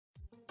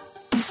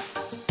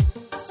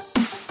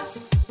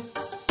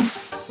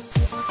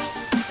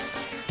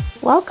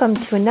Welcome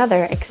to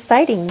another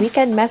exciting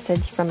weekend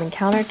message from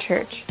Encounter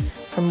Church.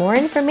 For more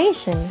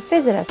information,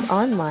 visit us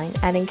online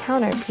at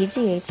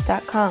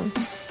encounterpgh.com.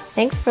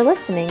 Thanks for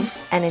listening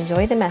and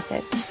enjoy the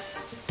message.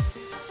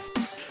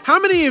 How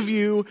many of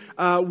you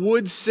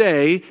would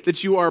say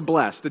that you are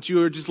blessed, that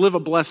you just live a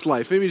blessed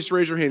life? Maybe just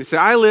raise your hand and say,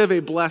 I live a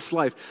blessed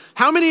life.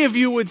 How many of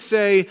you would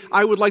say,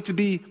 I would like to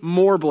be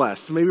more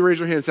blessed? Maybe raise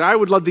your hand and say, I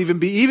would love to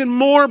be even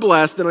more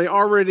blessed than I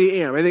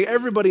already am. I think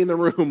everybody in the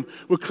room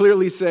would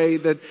clearly say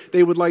that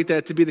they would like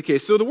that to be the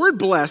case. So the word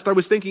blessed, I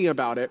was thinking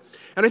about it,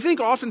 and I think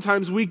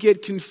oftentimes we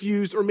get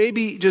confused, or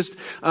maybe just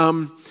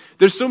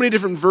there's so many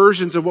different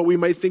versions of what we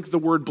might think the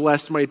word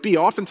blessed might be.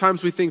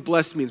 Oftentimes we think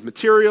blessed means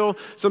material.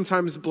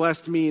 Sometimes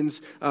blessed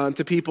means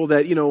to people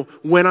that,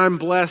 when I'm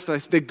blessed, I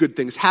think good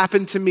things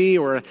happen to me,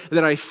 or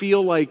that I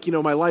feel like,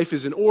 my life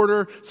is in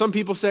order. Some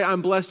people say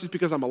I'm blessed just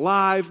because I'm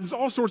alive. There's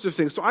all sorts of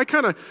things. So I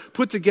kind of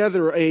put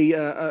together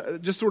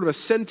just sort of a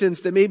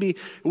sentence that maybe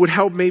would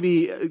help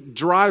maybe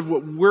drive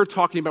what we're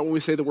talking about when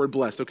we say the word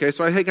blessed. Okay,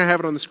 so I think I have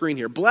it on the screen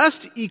here.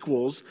 Blessed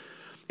equals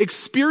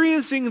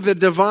experiencing the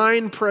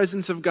divine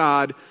presence of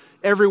God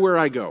everywhere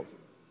I go.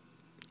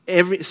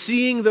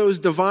 Seeing those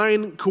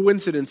divine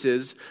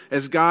coincidences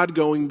as God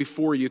going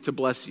before you to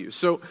bless you.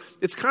 So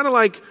it's kind of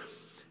like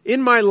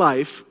in my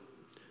life,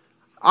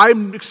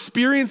 I'm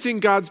experiencing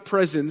God's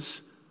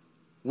presence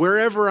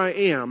wherever I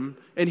am,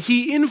 and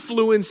He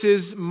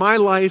influences my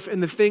life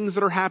and the things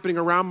that are happening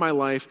around my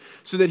life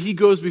so that He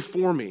goes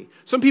before me.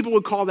 Some people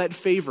would call that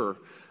favor.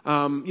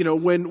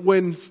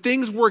 When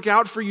things work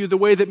out for you the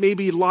way that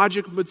maybe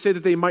logic would say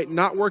that they might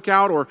not work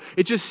out, or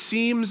it just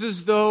seems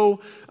as though,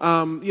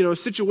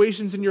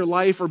 situations in your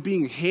life are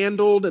being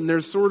handled, and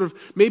there's sort of,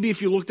 maybe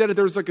if you looked at it,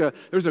 there's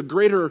a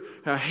greater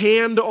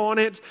hand on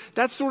it.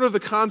 That's sort of the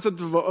concept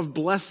of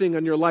blessing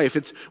on your life.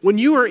 It's when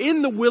you are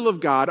in the will of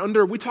God,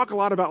 we talk a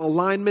lot about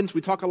alignment,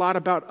 we talk a lot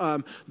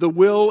about the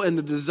will and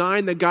the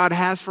design that God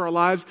has for our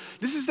lives.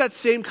 This is that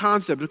same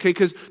concept, okay?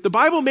 Because the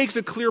Bible makes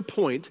a clear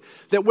point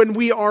that when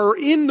we are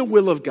in the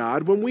will of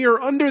God, when we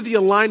are under the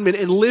alignment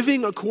and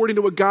living according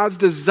to what God's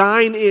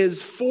design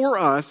is for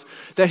us,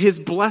 that His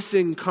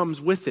blessing comes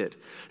with it.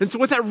 And so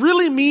what that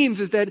really means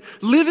is that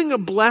living a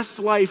blessed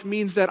life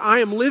means that I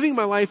am living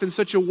my life in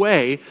such a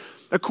way,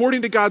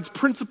 according to God's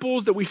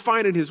principles that we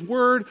find in His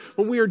Word,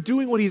 when we are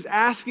doing what He's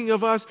asking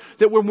of us,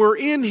 that when we're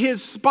in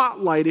His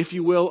spotlight, if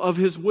you will, of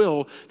His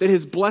will, that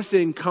His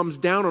blessing comes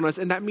down on us,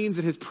 and that means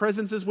that His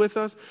presence is with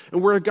us.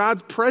 And where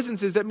God's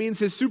presence is, that means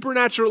His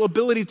supernatural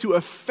ability to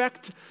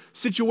affect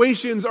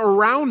situations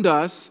around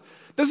us.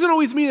 Doesn't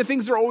always mean that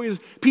things are always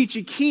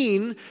peachy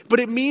keen,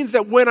 but it means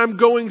that when I'm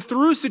going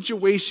through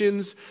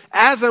situations,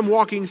 as I'm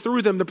walking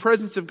through them, the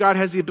presence of God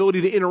has the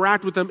ability to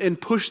interact with them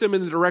and push them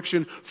in the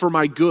direction for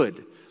my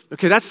good.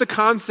 Okay, that's the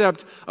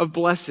concept of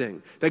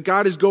blessing, that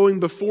God is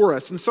going before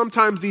us. And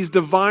sometimes these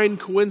divine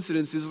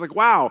coincidences, like,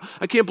 wow,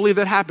 I can't believe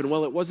that happened.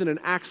 Well, it wasn't an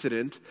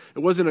accident. It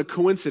wasn't a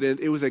coincidence.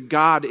 It was a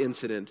God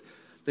incident.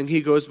 And He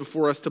goes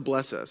before us to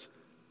bless us.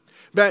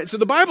 So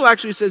the Bible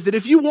actually says that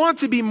if you want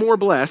to be more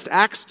blessed,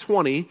 Acts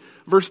 20,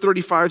 verse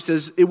 35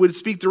 says it would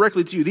speak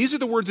directly to you. These are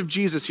the words of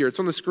Jesus here. It's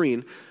on the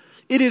screen.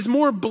 It is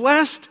more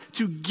blessed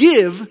to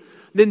give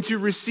than to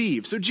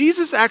receive. So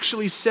Jesus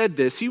actually said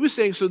this. He was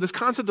saying, so this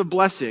concept of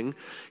blessing,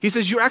 He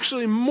says you're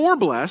actually more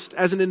blessed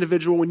as an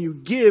individual when you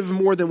give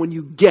more than when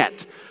you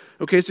get.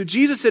 Okay, so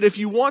Jesus said if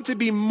you want to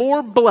be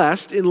more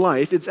blessed in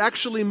life, it's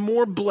actually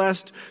more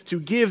blessed to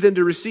give than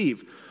to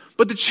receive.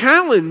 But the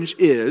challenge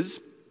is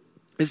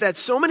that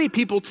so many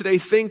people today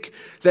think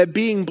that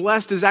being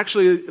blessed is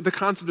actually the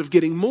concept of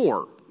getting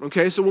more.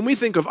 Okay, so when we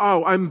think of,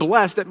 I'm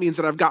blessed, that means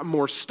that I've got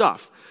more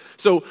stuff.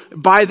 So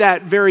by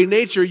that very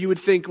nature, you would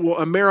think, well,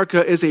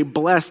 America is a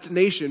blessed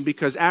nation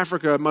because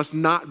Africa must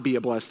not be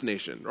a blessed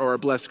nation or a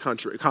blessed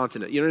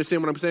continent. You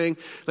understand what I'm saying?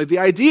 Like the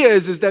idea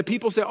is that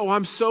people say,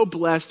 I'm so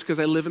blessed because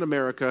I live in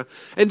America.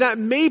 And that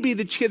may be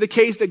the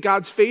case that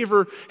God's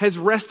favor has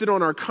rested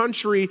on our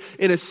country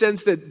in a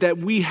sense that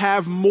we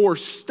have more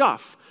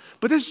stuff.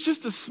 But that's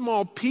just a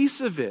small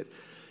piece of it.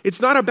 It's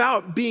not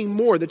about being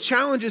more. The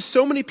challenge is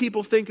so many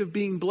people think of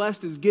being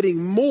blessed as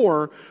getting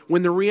more,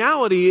 when the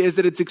reality is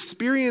that it's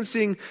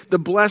experiencing the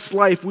blessed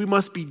life. We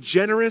must be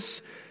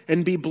generous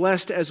and be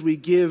blessed as we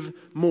give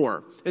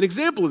more. An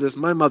example of this,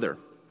 my mother.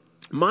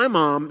 My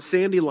mom,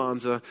 Sandy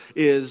Lanza,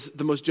 is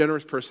the most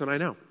generous person I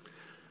know.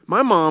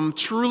 My mom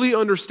truly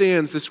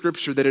understands the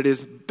scripture that it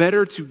is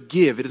better to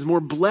give. It is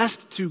more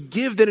blessed to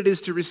give than it is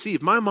to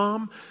receive. My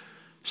mom,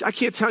 I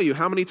can't tell you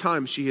how many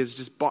times she has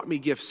just bought me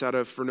gifts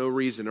for no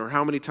reason, or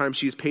how many times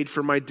she's paid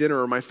for my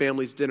dinner or my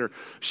family's dinner.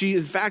 She,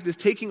 in fact, is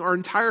taking our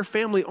entire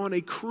family on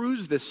a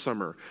cruise this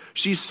summer.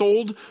 She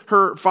sold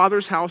her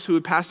father's house, who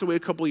had passed away a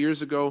couple of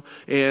years ago,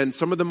 and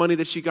some of the money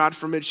that she got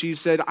from it, she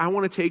said, I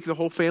want to take the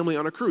whole family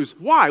on a cruise.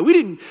 Why? We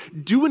didn't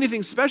do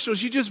anything special.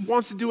 She just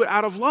wants to do it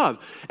out of love.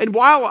 And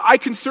while I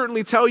can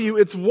certainly tell you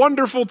it's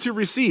wonderful to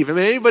receive, I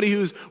mean, anybody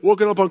who's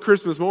woken up on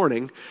Christmas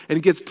morning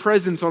and gets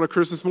presents on a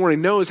Christmas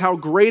morning knows how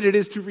great it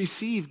is to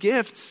receive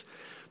gifts.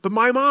 But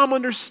my mom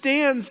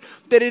understands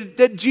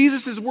that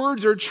Jesus'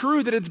 words are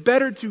true, that it's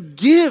better to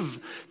give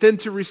than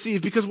to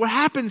receive. Because what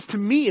happens to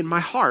me in my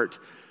heart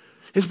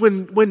is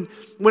when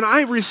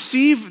I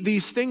receive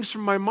these things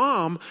from my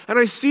mom and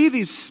I see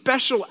these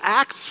special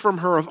acts from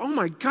her of, oh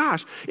my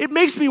gosh, it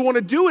makes me want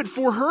to do it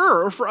for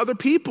her or for other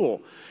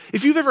people.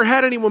 If you've ever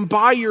had anyone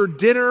buy your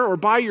dinner or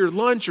buy your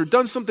lunch or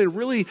done something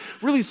really,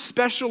 really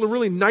special or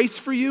really nice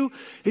for you,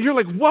 and you're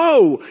like,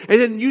 whoa,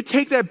 and then you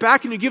take that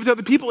back and you give it to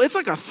other people, it's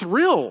like a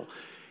thrill.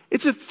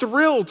 It's a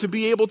thrill to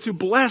be able to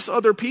bless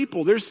other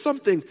people. There's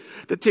something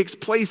that takes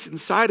place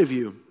inside of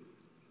you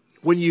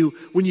when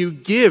you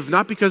give,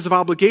 not because of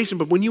obligation,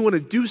 but when you want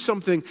to do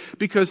something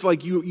because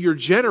like you're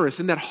generous.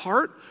 In that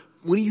heart,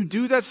 when you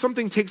do that,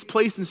 something takes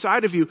place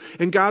inside of you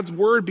and God's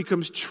word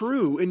becomes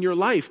true in your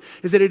life,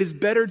 is that it is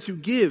better to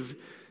give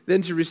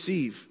than to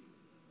receive.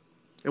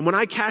 And when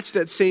I catch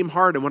that same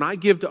heart and when I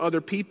give to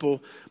other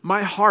people,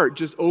 my heart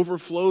just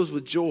overflows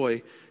with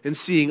joy in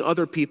seeing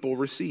other people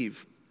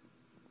receive.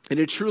 And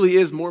it truly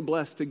is more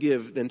blessed to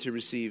give than to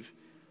receive.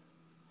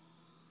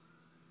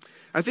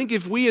 I think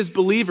if we as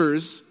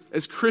believers,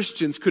 as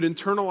Christians, could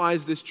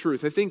internalize this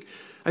truth, I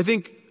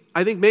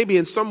think maybe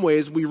in some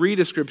ways we read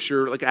a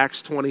scripture like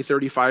Acts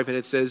 20:35, and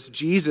it says,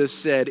 Jesus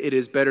said it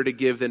is better to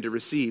give than to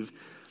receive.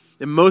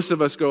 And most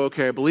of us go,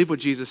 okay, I believe what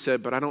Jesus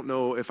said, but I don't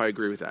know if I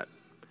agree with that.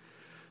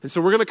 And so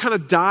we're going to kind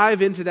of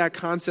dive into that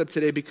concept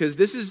today because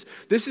this is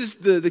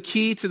the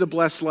key to the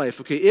blessed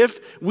life. Okay, if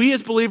we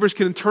as believers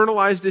can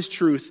internalize this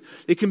truth,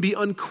 it can be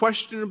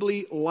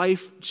unquestionably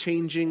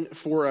life-changing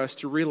for us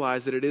to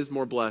realize that it is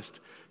more blessed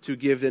to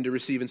give than to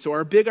receive. And so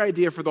our big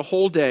idea for the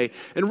whole day,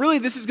 and really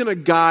this is going to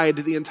guide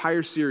the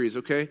entire series,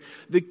 okay?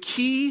 The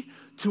key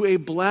to a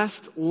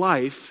blessed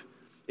life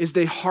is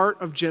the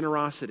heart of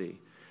generosity.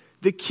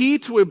 The key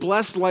to a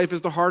blessed life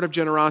is the heart of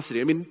generosity.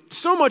 I mean,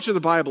 so much of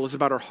the Bible is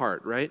about our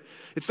heart, right?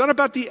 It's not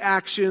about the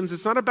actions.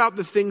 It's not about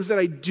the things that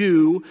I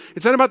do.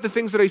 It's not about the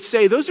things that I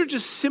say. Those are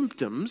just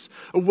symptoms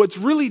of what's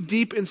really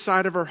deep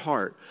inside of our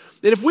heart.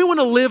 And if we want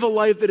to live a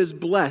life that is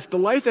blessed, the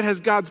life that has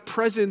God's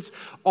presence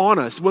on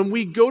us, when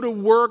we go to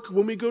work,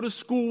 when we go to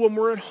school, when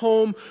we're at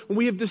home, when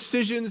we have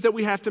decisions that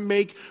we have to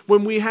make,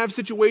 when we have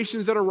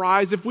situations that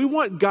arise, if we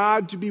want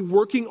God to be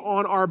working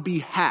on our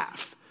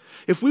behalf,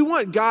 if we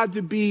want God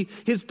to be,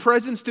 His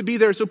presence to be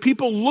there, so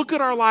people look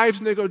at our lives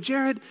and they go,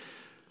 Jared,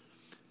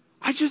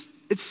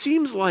 it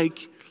seems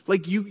like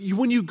you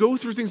when you go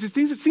through things, it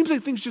seems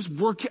like things just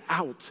work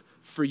out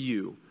for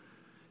you.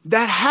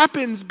 That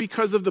happens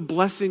because of the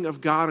blessing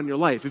of God on your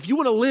life. If you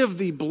want to live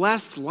the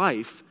blessed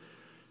life,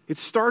 it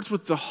starts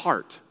with the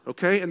heart,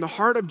 okay? And the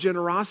heart of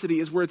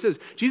generosity is where it says,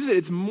 Jesus said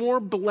it's more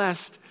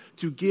blessed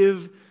to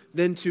give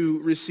than to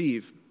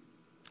receive.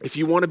 If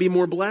you want to be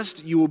more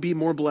blessed, you will be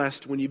more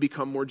blessed when you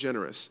become more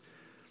generous.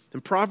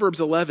 And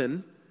Proverbs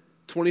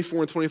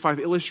 11:24 and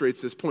 25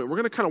 illustrates this point. We're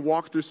going to kind of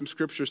walk through some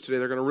scriptures today.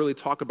 They're going to really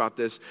talk about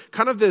this.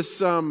 Kind of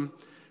this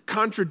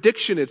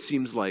contradiction, it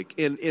seems like.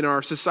 In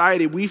our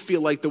society, we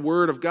feel like the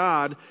word of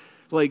God,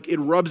 like it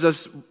rubs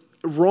us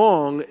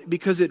wrong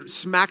because it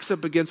smacks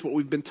up against what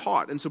we've been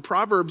taught. And so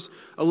Proverbs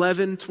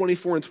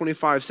 11:24 and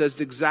 25 says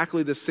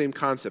exactly the same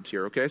concept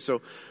here, okay?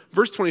 So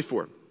verse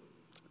 24.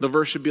 The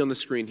verse should be on the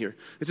screen here.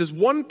 It says,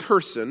 one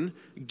person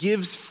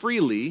gives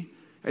freely,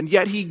 and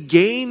yet he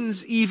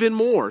gains even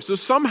more. So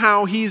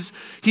somehow he's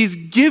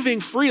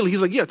giving freely.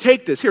 He's like, yeah,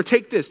 take this. Here,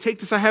 take this. Take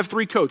this. I have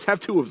 3 coats. Have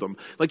 2 of them.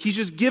 Like he's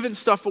just giving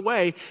stuff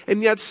away,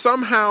 and yet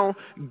somehow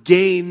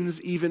gains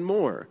even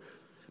more.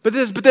 But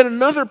then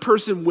another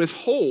person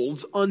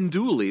withholds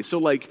unduly. So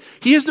like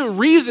he has no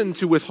reason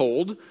to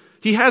withhold.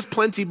 He has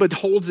plenty, but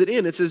holds it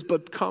in. It says,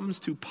 but comes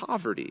to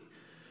poverty.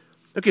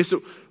 Okay,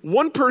 so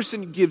one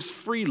person gives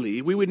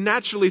freely. We would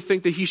naturally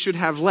think that he should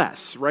have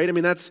less, right? I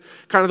mean, that's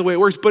kind of the way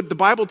it works. But the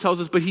Bible tells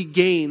us, but he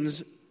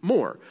gains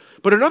more.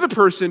 But another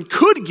person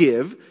could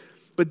give,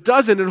 but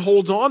doesn't and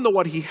holds on to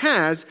what he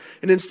has.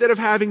 And instead of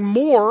having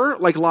more,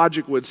 like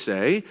logic would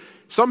say,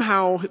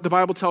 somehow the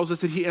Bible tells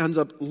us that he ends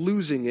up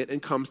losing it and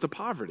comes to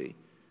poverty.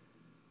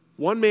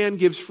 One man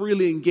gives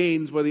freely and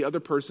gains while the other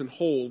person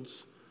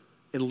holds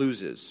and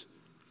loses.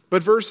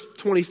 But verse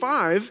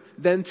 25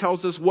 then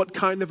tells us what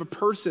kind of a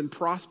person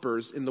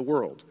prospers in the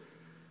world.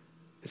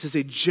 It says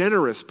a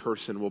generous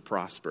person will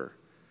prosper.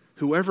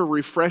 Whoever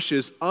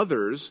refreshes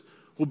others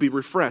will be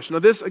refreshed. Now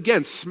this,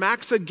 again,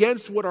 smacks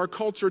against what our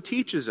culture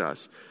teaches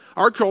us.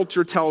 Our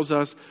culture tells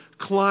us,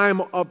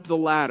 climb up the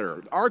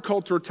ladder. Our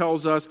culture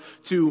tells us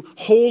to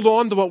hold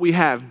on to what we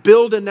have,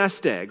 build a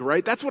nest egg,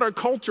 right? That's what our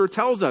culture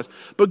tells us.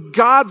 But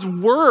God's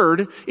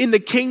word, in the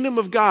kingdom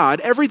of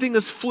God, everything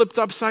is flipped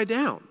upside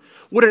down.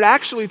 What it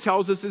actually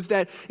tells us is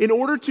that in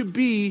order to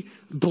be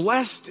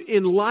blessed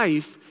in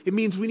life, it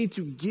means we need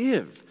to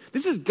give.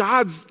 This is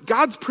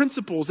God's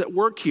principles at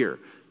work here.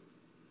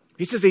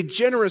 He says a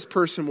generous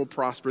person will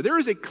prosper. There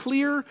is a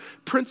clear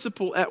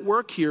principle at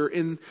work here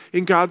in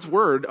God's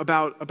word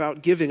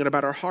about giving and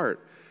about our heart.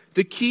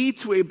 The key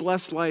to a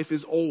blessed life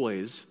is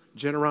always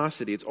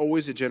generosity. It's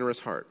always a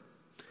generous heart.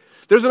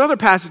 There's another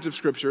passage of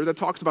scripture that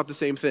talks about the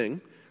same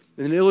thing.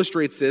 And it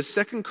illustrates this,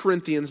 2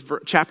 Corinthians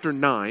chapter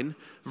 9,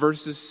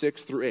 verses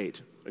 6 through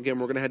 8. Again,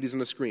 we're going to have these on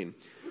the screen.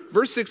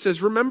 Verse 6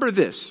 says, "Remember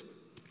this,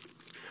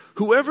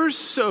 whoever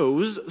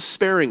sows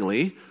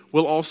sparingly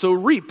will also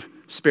reap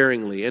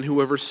sparingly, and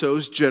whoever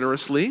sows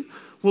generously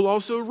will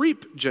also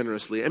reap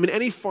generously." I mean,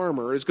 any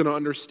farmer is going to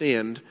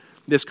understand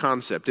this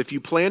concept. If you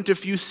plant a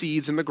few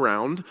seeds in the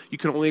ground, you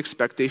can only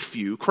expect a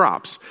few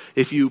crops.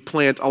 If you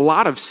plant a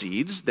lot of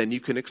seeds, then you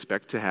can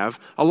expect to have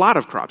a lot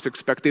of crops,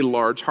 expect a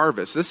large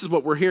harvest. This is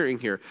what we're hearing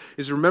here,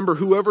 is remember,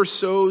 whoever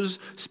sows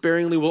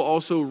sparingly will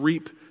also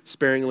reap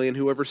sparingly, and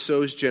whoever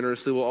sows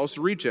generously will also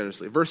reap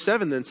generously. Verse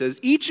 7 then says,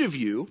 "Each of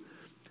you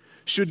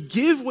should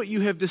give what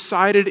you have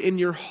decided in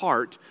your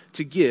heart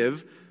to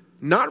give,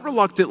 not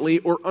reluctantly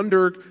or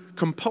under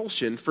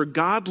compulsion, for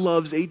God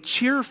loves a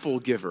cheerful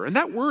giver." And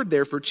that word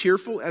there for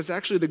cheerful is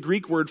actually the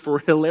Greek word for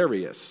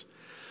hilarious.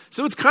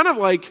 So it's kind of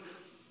like,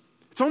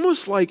 it's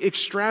almost like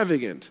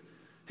extravagant.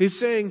 He's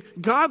saying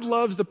God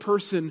loves the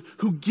person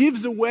who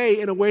gives away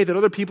in a way that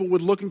other people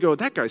would look and go,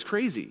 "That guy's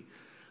crazy."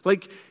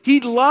 Like,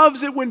 he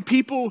loves it when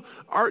people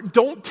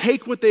don't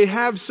take what they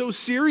have so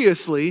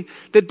seriously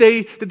that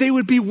they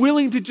would be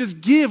willing to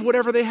just give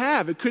whatever they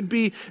have. It could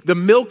be the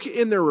milk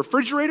in their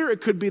refrigerator.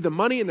 It could be the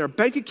money in their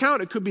bank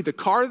account. It could be the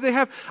car that they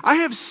have. I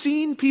have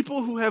seen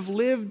people who have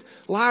lived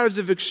lives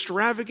of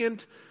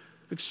extravagant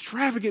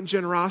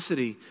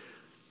generosity,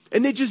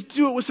 and they just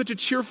do it with such a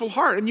cheerful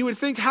heart. And you would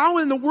think, how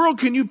in the world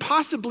can you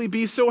possibly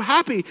be so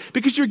happy?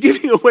 Because you're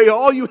giving away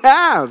all you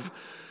have.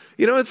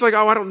 You know, it's like,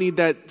 "Oh, I don't need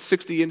that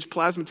 60-inch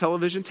plasma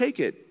television, take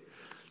it."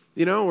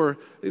 You know, or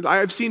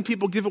I've seen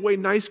people give away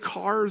nice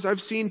cars.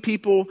 I've seen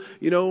people,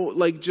 "Oh,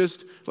 I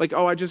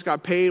just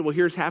got paid. Well,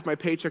 here's half my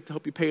paycheck to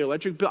help you pay your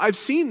electric bill." I've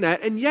seen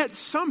that, and yet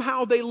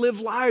somehow they live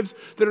lives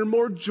that are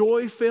more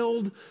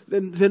joy-filled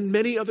than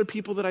many other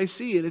people that I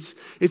see. And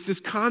it's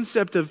this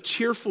concept of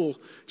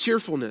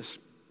cheerfulness.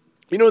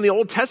 You know, in the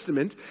Old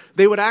Testament,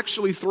 they would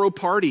actually throw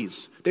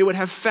parties. They would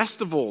have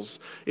festivals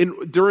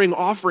during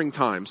offering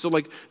time. So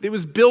it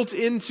was built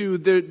into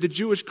the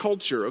Jewish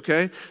culture,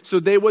 okay?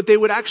 So what they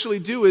would actually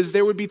do is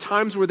there would be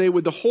times where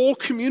the whole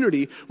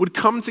community would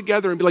come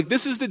together and be like,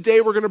 "This is the day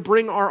we're going to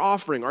bring our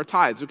offering, our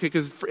tithes," okay?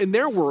 Because in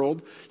their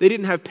world, they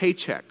didn't have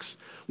paychecks.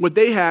 What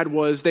they had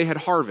was they had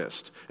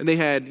harvest, and they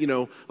had,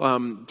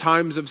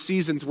 times of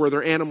seasons where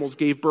their animals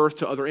gave birth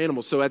to other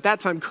animals. So at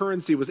that time,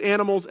 currency was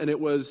animals, and it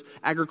was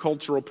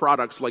agricultural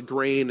products like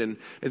grain and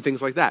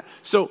things like that.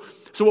 So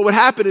what would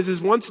happen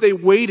is once they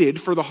waited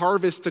for the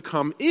harvest to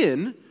come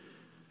in,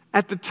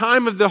 at the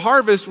time of the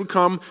harvest would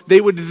come, they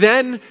would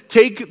then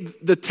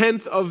take the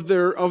tenth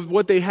of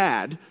what they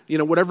had,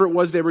 whatever it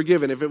was they were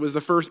given. If it was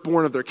the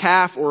firstborn of their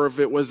calf, or if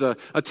it was a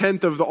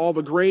tenth of all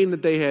the grain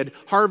that they had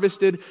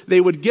harvested, they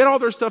would get all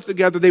their stuff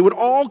together. They would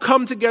all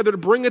come together to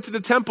bring it to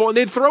the temple, and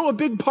they'd throw a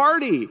big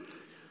party.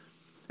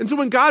 And so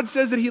when God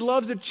says that he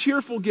loves a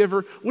cheerful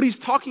giver, what he's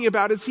talking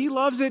about is he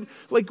loves it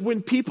like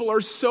when people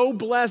are so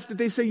blessed that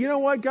they say, "You know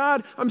what,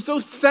 God, I'm so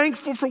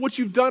thankful for what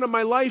you've done in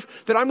my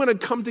life that I'm going to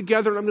come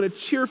together and I'm going to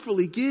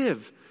cheerfully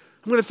give.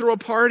 I'm going to throw a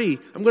party.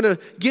 I'm going to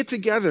get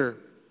together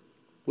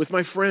with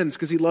my friends,"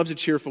 because he loves a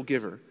cheerful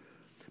giver.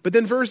 But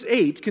then verse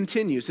 8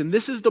 continues, and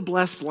this is the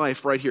blessed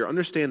life right here.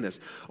 Understand this.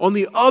 On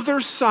the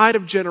other side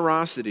of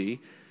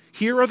generosity,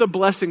 here are the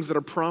blessings that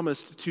are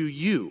promised to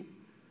you.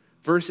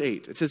 Verse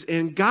 8, it says,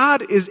 "And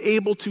God is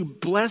able to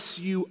bless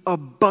you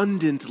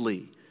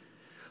abundantly,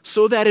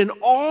 so that in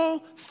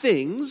all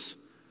things,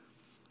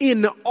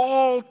 in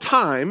all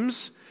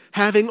times,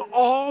 having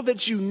all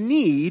that you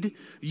need,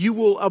 you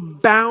will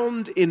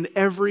abound in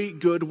every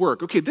good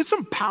work." Okay, there's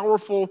some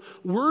powerful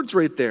words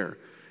right there.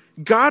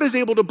 God is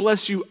able to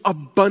bless you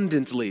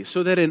abundantly,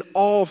 so that in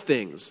all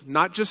things,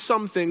 not just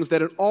some things,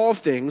 that in all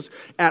things,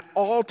 at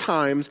all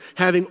times,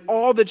 having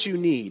all that you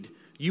need,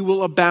 you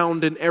will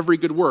abound in every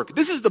good work.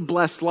 This is the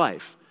blessed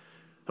life.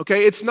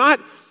 Okay, it's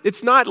not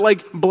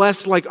like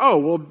blessed like, "Oh,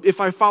 well,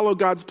 if I follow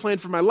God's plan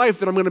for my life,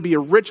 then I'm going to be a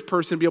rich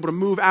person, be able to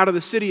move out of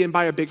the city and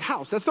buy a big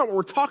house." That's not what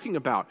we're talking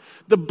about.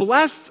 The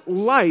blessed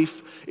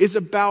life is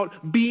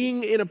about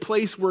being in a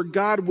place where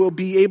God will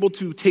be able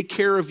to take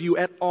care of you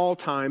at all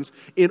times,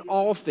 in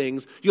all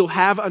things. You'll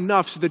have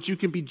enough so that you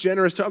can be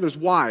generous to others.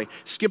 Why?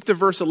 Skip to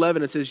verse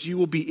 11. It says, "You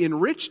will be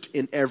enriched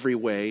in every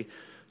way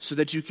so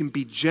that you can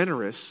be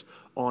generous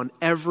on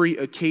every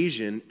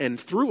occasion, and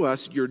through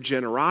us, your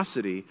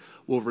generosity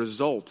will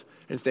result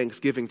in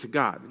thanksgiving to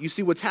God." You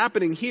see, what's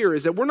happening here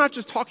is that we're not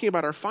just talking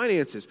about our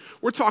finances.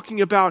 We're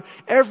talking about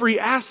every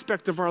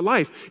aspect of our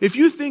life. If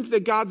you think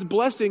that God's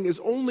blessing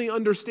is only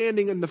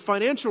understanding in the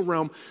financial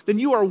realm, then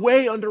you are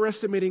way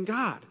underestimating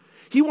God.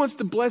 He wants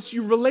to bless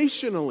you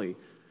relationally.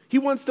 He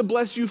wants to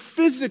bless you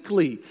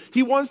physically.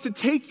 He wants to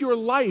take your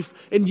life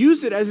and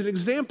use it as an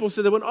example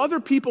so that when other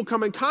people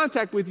come in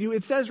contact with you,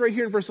 it says right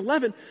here in verse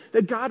 11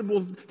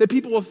 that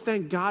people will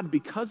thank God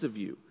because of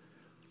you.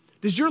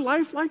 Does your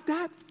life like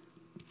that?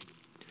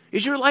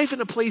 Is your life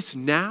in a place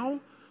now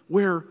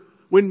where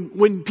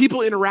when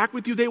people interact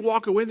with you, they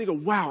walk away and they go,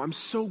 "Wow, I'm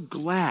so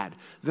glad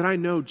that I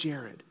know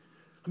Jared.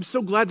 I'm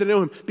so glad that I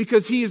know him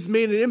because he has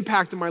made an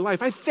impact in my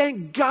life. I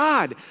thank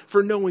God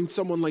for knowing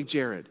someone like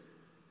Jared.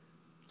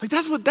 Like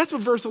that's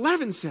what verse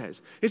 11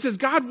 says. It says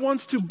God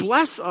wants to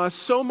bless us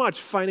so much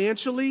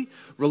financially,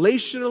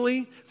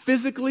 relationally,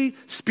 physically,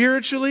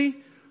 spiritually,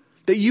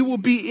 that you will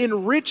be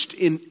enriched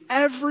in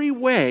every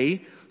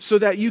way so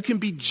that you can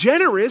be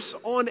generous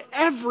on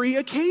every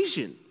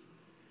occasion.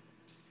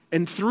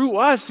 And through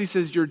us, he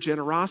says, your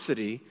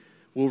generosity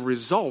will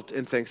result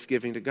in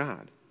thanksgiving to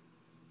God.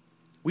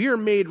 We are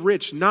made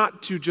rich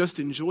not to just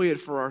enjoy it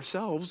for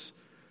ourselves,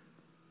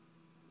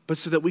 but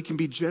so that we can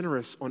be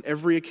generous on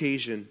every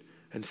occasion.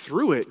 And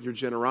through it, your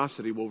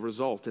generosity will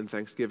result in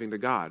thanksgiving to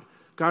God.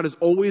 God is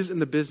always in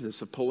the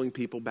business of pulling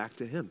people back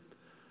to him.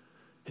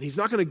 And he's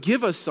not going to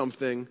give us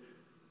something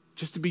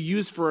just to be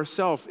used for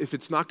ourselves if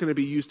it's not going to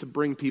be used to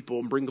bring people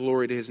and bring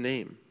glory to his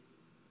name.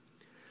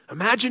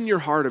 Imagine your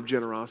heart of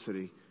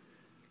generosity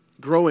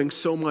growing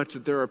so much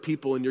that there are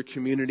people in your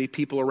community,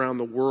 people around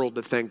the world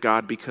that thank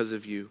God because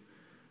of you.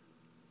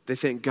 They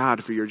thank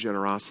God for your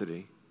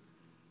generosity.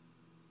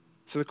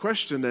 So the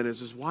question then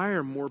is why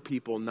are more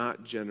people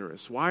not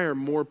generous? Why are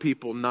more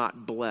people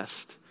not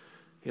blessed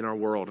in our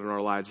world, in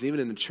our lives, even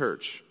in the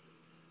church?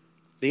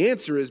 The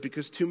answer is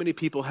because too many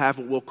people have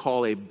what we'll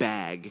call a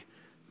bag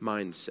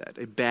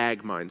mindset, a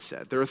bag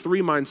mindset. There are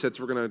three mindsets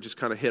we're going to just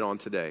kind of hit on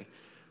today.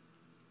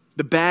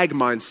 The bag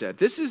mindset.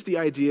 This is the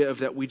idea of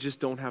that we just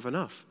don't have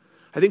enough.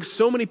 I think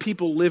so many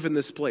people live in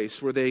this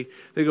place where they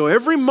go,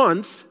 every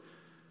month,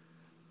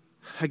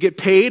 I get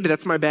paid,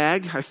 that's my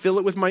bag, I fill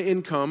it with my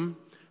income,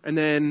 and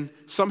then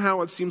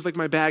somehow it seems like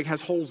my bag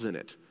has holes in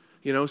it.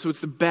 So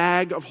it's the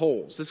bag of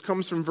holes. This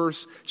comes from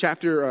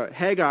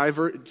Haggai,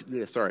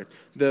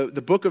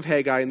 the book of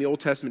Haggai in the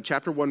Old Testament,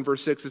 chapter 1,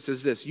 verse 6. It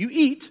says this, you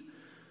eat,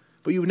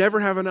 but you never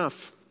have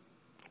enough.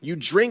 You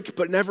drink,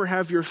 but never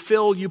have your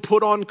fill. You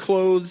put on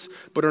clothes,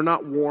 but are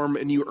not warm,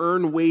 and you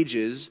earn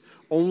wages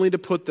only to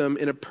put them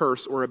in a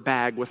purse or a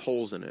bag with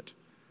holes in it.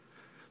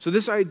 So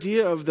this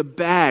idea of the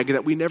bag,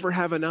 that we never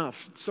have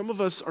enough. Some of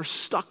us are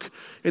stuck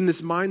in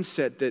this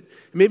mindset that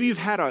maybe you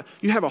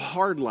have a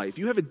hard life.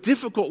 You have a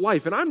difficult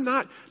life. And I'm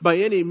not by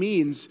any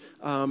means,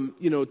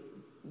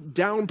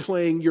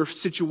 downplaying your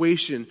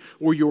situation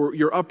or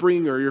your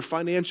upbringing or your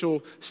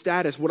financial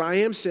status. What I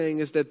am saying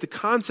is that the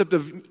concept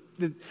of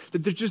that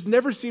there just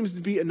never seems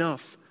to be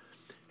enough.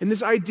 And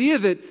this idea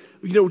that,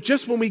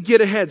 just when we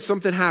get ahead,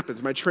 something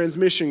happens. My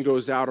transmission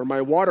goes out or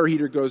my water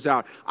heater goes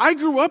out. I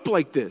grew up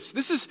like this.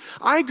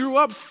 I grew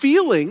up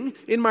feeling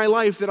in my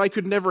life that I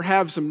could never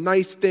have some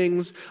nice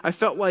things. I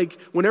felt like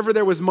whenever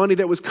there was money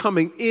that was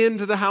coming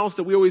into the house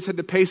that we always had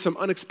to pay some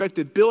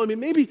unexpected bill. I mean,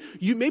 maybe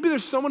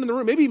there's someone in the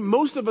room, maybe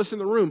most of us in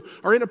the room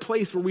are in a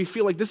place where we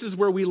feel like this is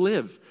where we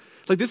live.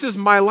 Like this is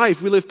my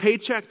life. We live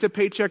paycheck to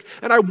paycheck,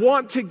 and I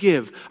want to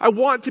give. I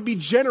want to be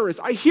generous.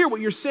 I hear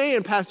what you're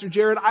saying, Pastor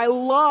Jared. I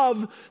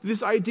love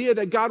this idea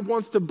that God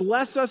wants to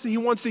bless us and he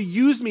wants to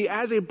use me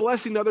as a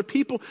blessing to other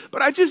people,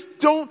 but I just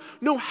don't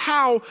know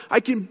how I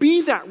can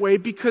be that way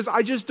because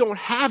I just don't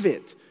have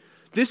it.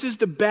 This is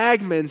the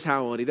bag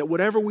mentality that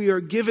whatever we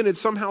are given, it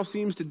somehow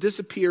seems to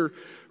disappear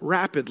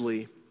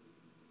rapidly.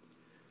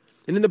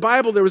 And in the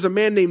Bible, there was a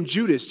man named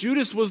Judas.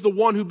 Judas was the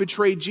one who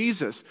betrayed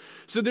Jesus.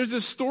 So there's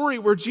this story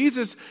where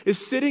Jesus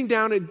is sitting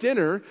down at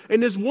dinner,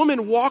 and this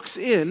woman walks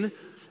in,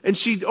 and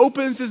she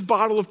opens this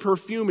bottle of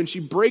perfume, and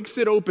she breaks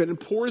it open and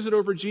pours it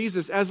over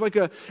Jesus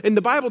and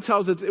the Bible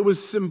tells us it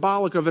was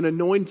symbolic of an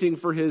anointing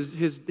for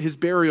his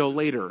burial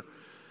later.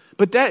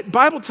 But that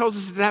Bible tells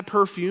us that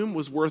perfume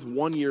was worth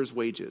 1 year's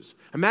wages.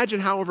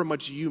 Imagine however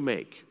much you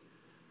make,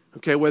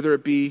 okay, whether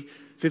it be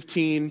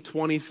 $15,000,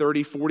 $20,000,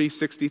 $30,000,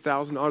 $40,000,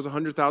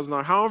 $60,000,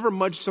 $100,000, however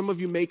much some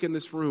of you make in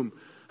this room.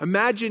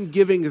 Imagine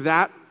giving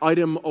that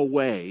item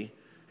away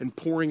and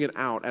pouring it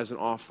out as an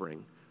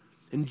offering.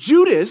 And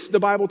Judas, the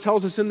Bible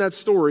tells us in that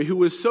story, who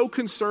was so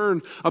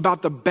concerned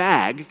about the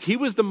bag, he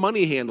was the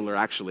money handler,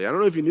 actually. I don't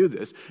know if you knew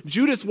this.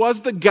 Judas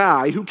was the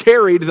guy who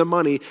carried the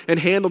money and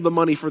handled the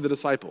money for the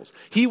disciples.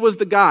 He was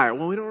the guy.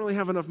 Well, we don't really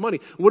have enough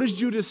money. What does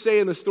Judas say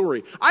in the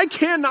story? I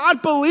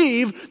cannot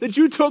believe that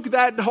you took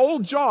that whole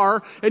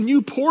jar and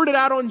you poured it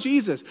out on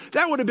Jesus.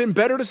 That would have been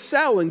better to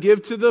sell and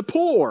give to the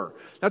poor.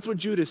 That's what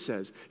Judas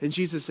says. And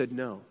Jesus said,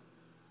 no.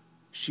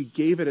 She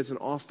gave it as an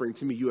offering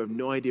to me. You have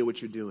no idea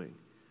what you're doing.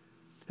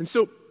 And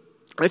so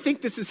I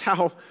think this is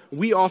how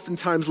we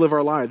oftentimes live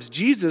our lives.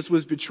 Jesus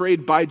was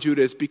betrayed by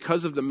Judas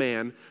because of the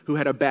man who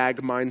had a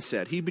bag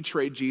mindset. He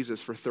betrayed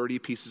Jesus for 30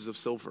 pieces of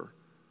silver.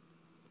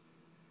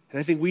 And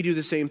I think we do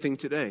the same thing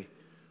today.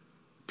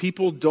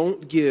 People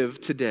don't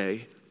give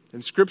today,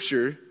 and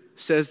Scripture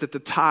says that the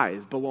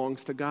tithe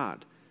belongs to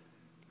God.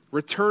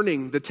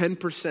 Returning the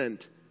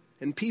 10%.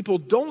 And people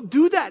don't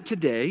do that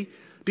today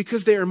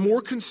because they are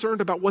more concerned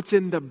about what's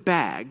in the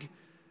bag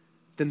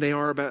than they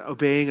are about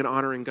obeying and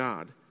honoring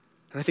God.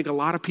 And I think a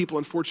lot of people,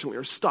 unfortunately,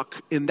 are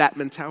stuck in that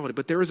mentality.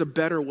 But there is a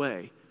better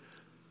way.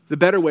 the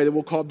better way that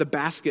we'll call it the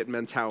basket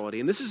mentality.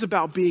 And this is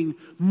about being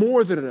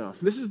more than enough.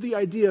 This is the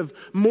idea of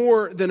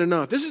more than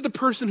enough. This is the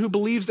person who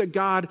believes that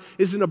God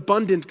is an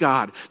abundant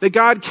God, that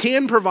God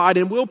can provide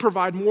and will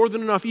provide more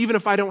than enough even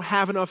if I don't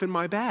have enough in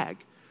my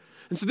bag.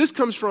 And so this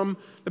comes from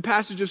the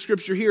passage of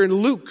Scripture here in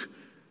Luke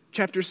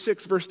chapter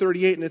 6, verse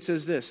 38, and it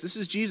says this. This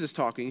is Jesus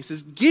talking. He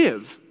says,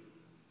 "Give,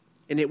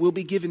 and it will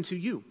be given to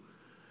you.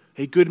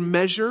 A good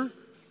measure,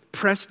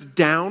 pressed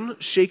down,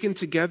 shaken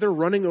together,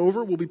 running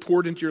over, will be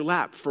poured into your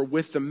lap. For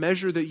with the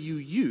measure that you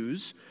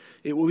use,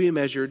 it will be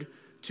measured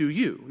to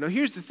you." Now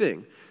here's the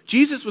thing.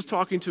 Jesus was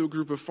talking to a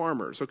group of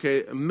farmers,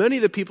 okay? Many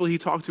of the people he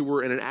talked to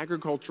were in an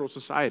agricultural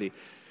society.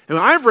 And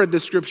I've read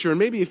this scripture, and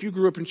maybe if you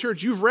grew up in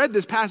church, you've read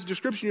this passage of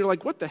scripture, and you're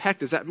like, what the heck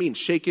does that mean?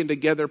 Shaken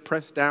together,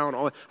 pressed down,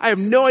 all that. I have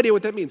no idea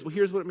what that means. Well,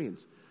 here's what it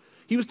means.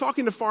 He was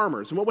talking to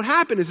farmers, and what would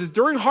happen is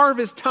during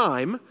harvest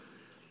time,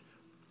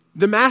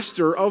 the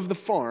master of the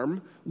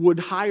farm would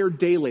hire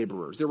day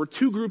laborers. There were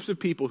two groups of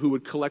people who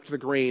would collect the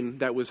grain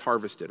that was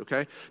harvested,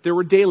 okay? There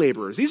were day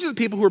laborers. These are the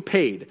people who are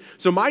paid.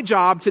 So my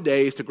job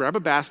today is to grab a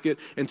basket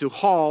and to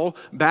haul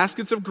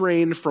baskets of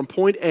grain from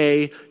point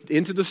A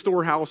into the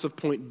storehouse of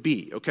point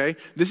B, okay?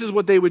 This is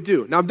what they would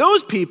do. Now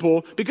those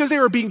people, because they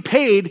were being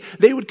paid,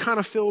 they would kind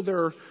of fill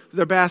their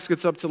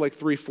baskets up to like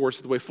 3/4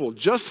 of the way full.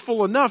 Just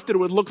full enough that it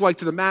would look like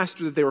to the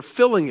master that they were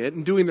filling it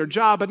and doing their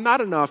job, but not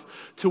enough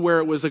to where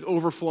it was like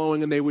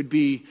overflowing and they would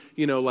be,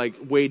 like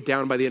weighed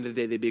down. By the end of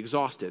the day, they'd be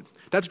exhausted.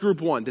 That's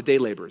group one, the day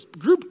laborers.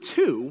 Group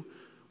two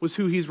was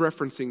who he's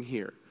referencing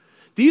here.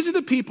 These are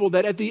the people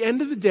that at the end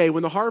of the day,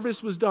 when the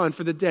harvest was done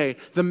for the day,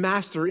 the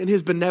master in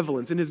his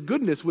benevolence, in his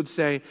goodness would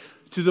say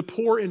to the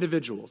poor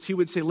individuals, he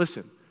would say,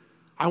 listen,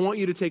 I want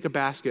you to take a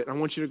basket. I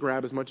want you to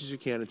grab as much as you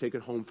can and take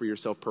it home for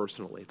yourself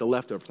personally, the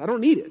leftovers. I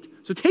don't need it,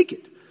 so take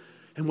it.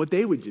 And what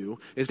they would do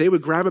is they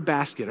would grab a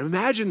basket.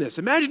 Imagine this.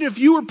 Imagine if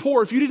you were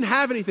poor, if you didn't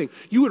have anything.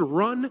 You would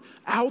run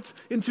out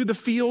into the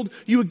field.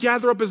 You would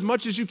gather up as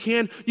much as you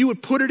can. You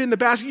would put it in the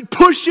basket. You'd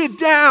push it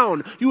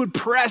down. You would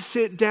press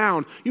it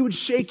down. You would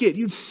shake it.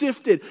 You'd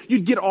sift it.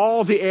 You'd get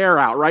all the air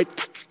out, right?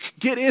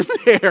 Get in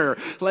there.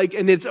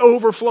 And it's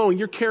overflowing.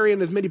 You're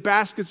carrying as many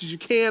baskets as you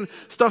can.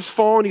 Stuff's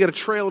falling. You got a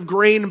trail of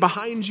grain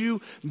behind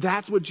you.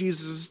 That's what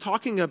Jesus is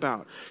talking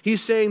about.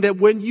 He's saying that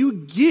when you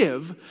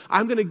give,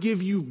 I'm going to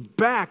give you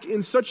back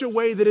in such a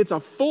way that it's a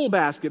full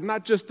basket,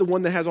 not just the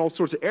one that has all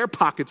sorts of air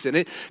pockets in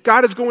it.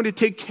 God is going to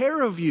take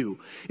care of you.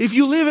 If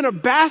you live in a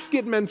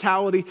basket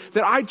mentality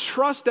that I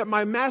trust that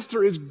my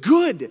master is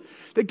good,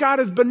 that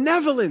God is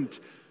benevolent,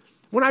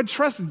 when I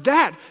trust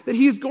that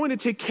he is going to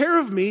take care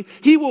of me,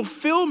 he will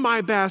fill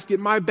my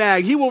basket, my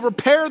bag. He will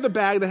repair the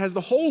bag that has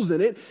the holes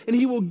in it, and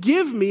he will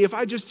give me, if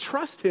I just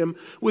trust him,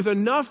 with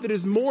enough that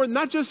is more,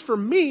 not just for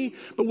me,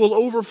 but will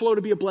overflow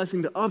to be a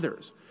blessing to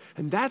others.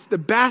 And that's the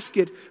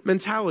basket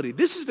mentality.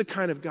 This is the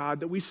kind of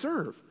God that we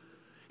serve.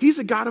 He's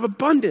a God of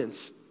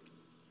abundance.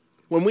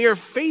 When we are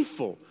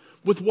faithful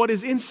with what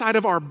is inside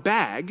of our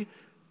bag,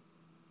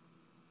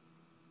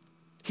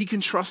 he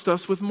can trust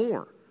us with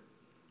more.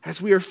 As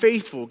we are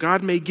faithful,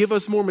 God may give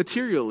us more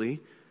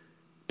materially,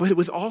 but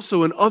with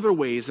also in other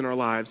ways in our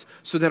lives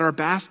so that our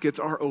baskets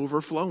are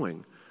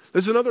overflowing.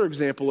 There's another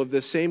example of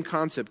this same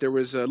concept. There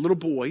was a little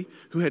boy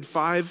who had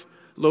 5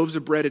 loaves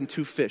of bread and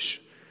 2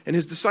 fish. And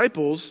his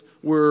disciples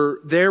were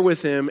there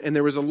with him, and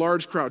there was a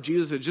large crowd.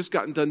 Jesus had just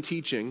gotten done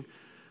teaching.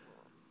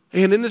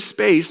 And in this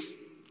space,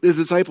 the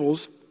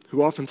disciples,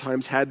 who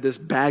oftentimes had this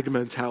bag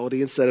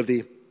mentality instead of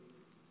the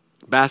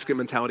basket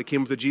mentality,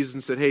 came up to Jesus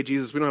and said, hey,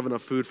 Jesus, we don't have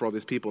enough food for all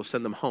these people.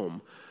 Send them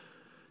home.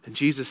 And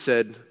Jesus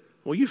said,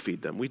 well, you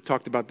feed them. We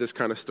talked about this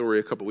kind of story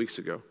a couple weeks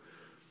ago.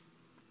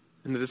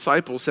 And the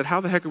disciples said, how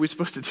the heck are we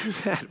supposed to do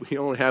that? We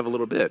only have a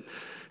little bit.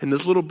 And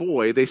this little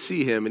boy, they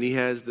see him, and he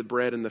has the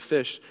bread and the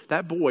fish.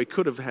 That boy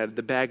could have had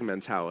the bag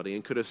mentality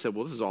and could have said,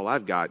 well, this is all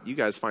I've got. You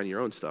guys find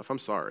your own stuff. I'm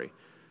sorry.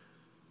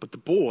 But the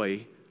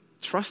boy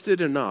trusted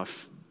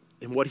enough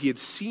in what he had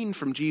seen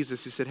from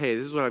Jesus. He said, hey,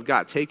 this is what I've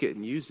got. Take it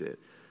and use it.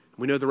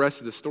 We know the rest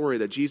of the story,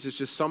 that Jesus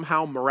just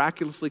somehow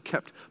miraculously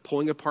kept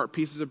pulling apart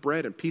pieces of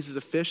bread and pieces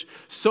of fish,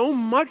 so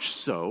much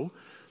so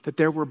that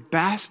there were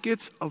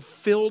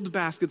filled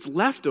baskets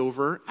left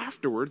over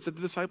afterwards that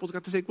the disciples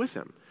got to take with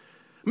them.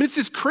 I mean, it's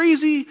this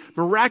crazy,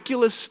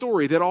 miraculous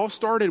story that all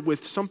started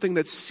with something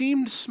that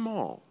seemed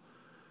small.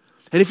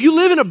 And if you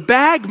live in a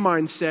bag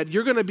mindset,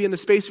 you're going to be in the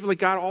space of like,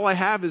 God, all I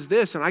have is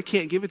this, and I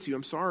can't give it to you.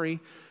 I'm sorry,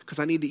 because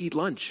I need to eat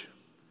lunch.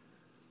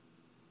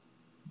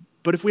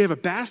 But if we have a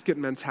basket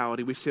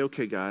mentality, we say,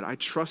 okay, God, I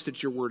trust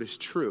that your word is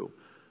true.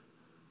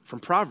 From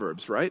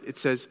Proverbs, right? It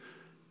says,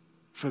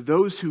 for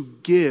those who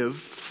give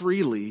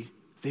freely,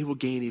 they will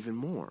gain even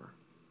more.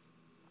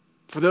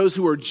 For those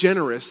who are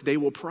generous, they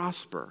will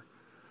prosper.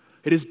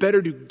 It is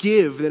better to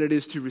give than it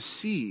is to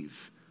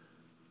receive.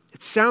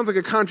 It sounds like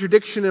a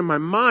contradiction in my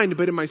mind,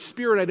 but in my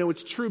spirit I know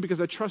it's true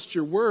because I trust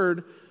your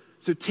word.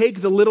 So take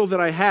the little that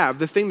I have,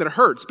 the thing that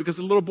hurts, because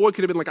the little boy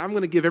could have been like, I'm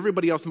going to give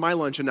everybody else my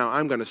lunch and now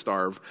I'm going to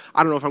starve.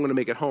 I don't know if I'm going to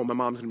make it home. My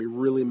mom's going to be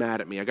really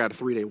mad at me. I got a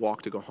 3-day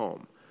walk to go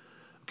home.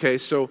 Okay,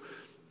 so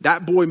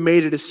That boy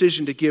made a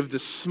decision to give the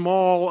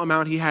small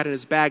amount he had in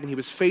his bag, and he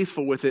was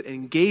faithful with it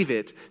and gave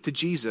it to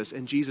Jesus,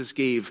 and Jesus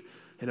gave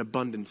an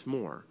abundance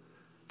more.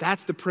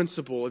 That's the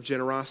principle of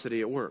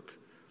generosity at work.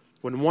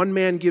 When one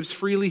man gives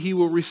freely, he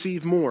will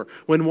receive more.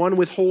 When one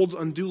withholds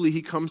unduly,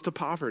 he comes to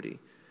poverty.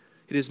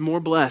 It is more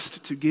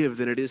blessed to give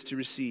than it is to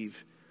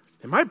receive.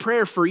 And my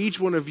prayer for each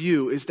one of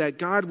you is that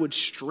God would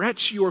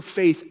stretch your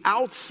faith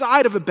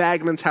outside of a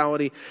bag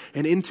mentality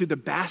and into the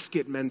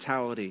basket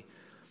mentality.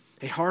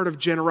 A heart of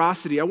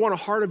generosity. I want a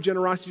heart of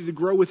generosity to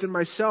grow within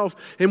myself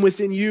and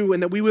within you,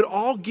 and that we would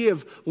all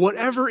give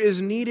whatever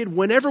is needed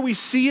whenever we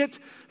see it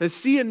and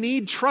see a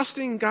need,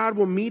 trusting God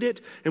will meet it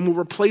and will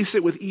replace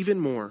it with even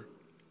more.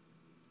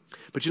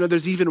 But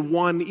there's even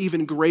one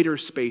even greater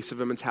space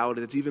of a mentality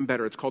that's even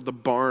better. It's called the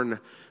barn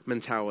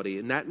mentality.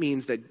 And that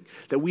means that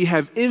we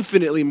have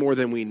infinitely more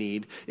than we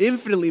need,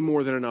 infinitely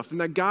more than enough,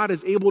 and that God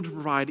is able to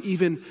provide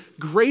even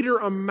greater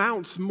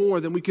amounts more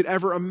than we could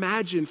ever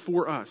imagine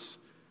for us.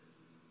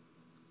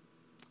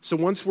 So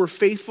once we're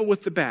faithful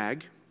with the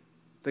bag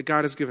that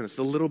God has given us,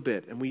 the little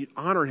bit, and we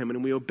honor him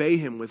and we obey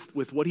him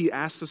with what he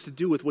asks us to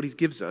do, with what he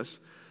gives us,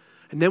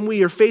 and then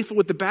we are faithful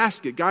with the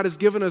basket. God has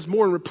given us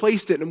more and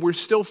replaced it, and we're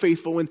still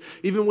faithful. And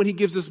even when he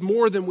gives us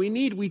more than we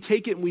need, we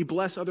take it and we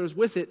bless others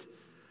with it.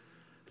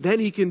 Then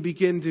he can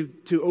begin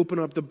to open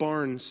up the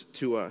barns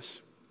to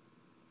us.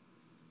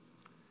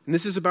 And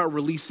this is about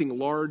releasing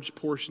large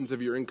portions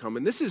of your income.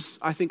 And this is,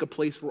 I think, a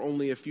place where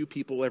only a few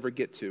people ever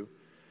get to.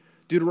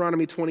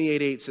 Deuteronomy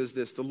 28:8 says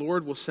this: "The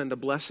Lord will send a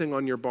blessing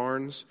on your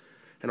barns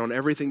and on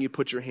everything you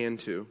put your hand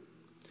to."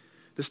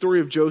 The story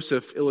of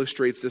Joseph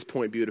illustrates this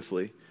point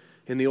beautifully.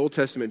 In the Old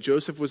Testament,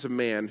 Joseph was a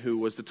man who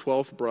was the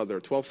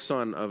 12th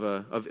son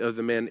of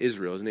the man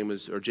Israel. His name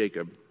was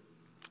Jacob.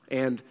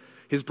 And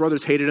his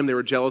brothers hated him. They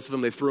were jealous of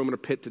him. They threw him in a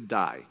pit to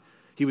die.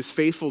 He was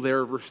faithful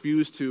there,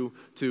 refused to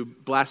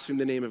blaspheme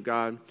the name of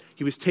God.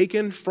 He was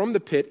taken from the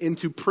pit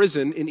into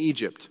prison in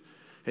Egypt.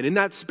 And in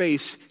that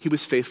space, he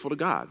was faithful to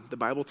God. The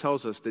Bible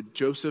tells us that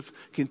Joseph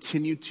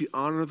continued to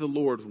honor the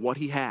Lord with what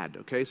he had.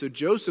 Okay, so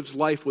Joseph's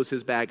life was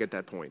his bag at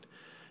that point,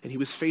 and he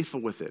was faithful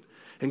with it.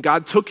 And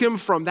God took him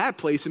from that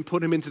place and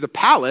put him into the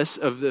palace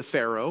of the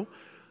Pharaoh,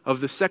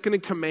 of the second in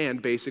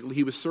command, basically.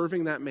 He was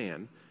serving that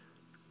man.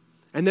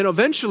 And then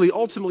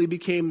ultimately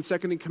became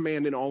second in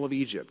command in all of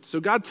Egypt. So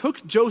God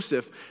took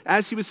Joseph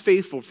as he was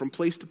faithful from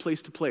place to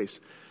place to place.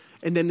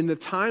 And then in the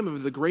time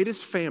of the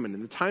greatest famine,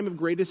 in the time of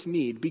greatest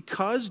need,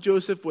 because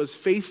Joseph was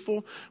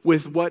faithful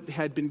with what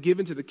had been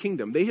given to the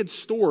kingdom, they had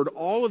stored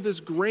all of this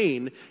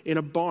grain in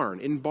a barn,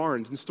 in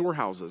barns, in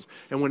storehouses.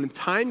 And when the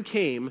time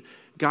came,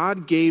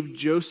 God gave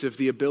Joseph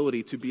the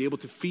ability to be able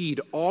to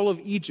feed all of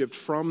Egypt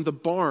from the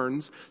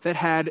barns that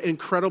had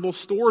incredible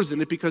stores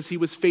in it because he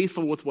was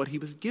faithful with what he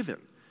was given.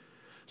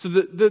 So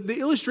the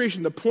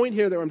illustration, the point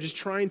here that I'm just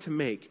trying to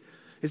make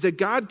is that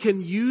God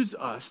can use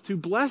us to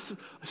bless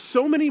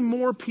so many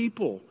more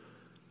people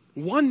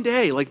one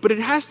day. But it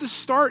has to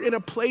start in a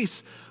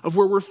place of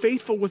where we're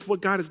faithful with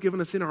what God has given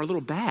us in our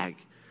little bag.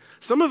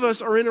 Some of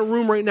us are in a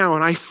room right now,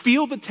 and I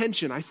feel the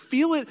tension. I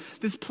feel it,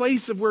 this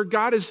place of where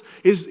God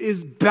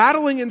is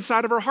battling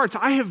inside of our hearts.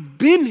 I have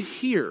been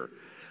here.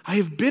 I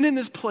have been in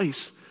this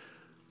place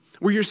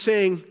where you're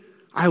saying,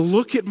 I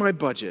look at my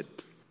budget,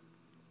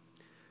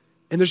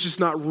 and there's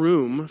just not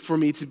room for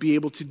me to be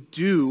able to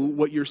do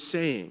what you're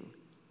saying.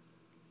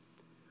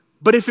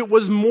 But if it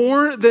was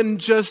more than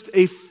just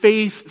a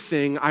faith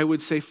thing, I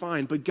would say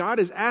fine. But God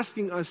is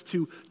asking us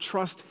to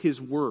trust his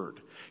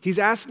word. He's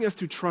asking us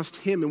to trust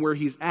him and where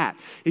he's at.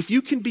 If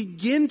you can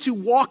begin to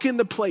walk in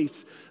the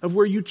place of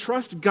where you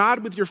trust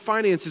God with your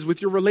finances,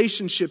 with your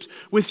relationships,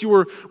 with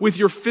your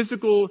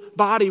physical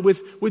body,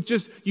 with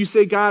just, you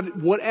say,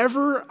 God,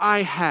 whatever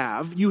I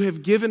have, you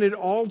have given it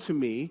all to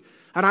me,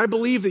 and I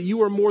believe that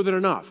you are more than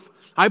enough.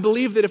 I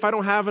believe that if I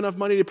don't have enough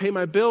money to pay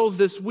my bills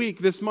this week,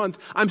 this month,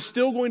 I'm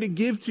still going to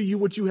give to you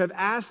what you have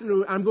asked,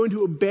 and I'm going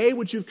to obey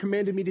what you've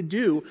commanded me to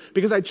do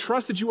because I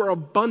trust that you are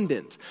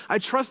abundant. I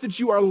trust that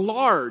you are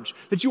large,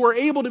 that you are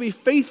able to be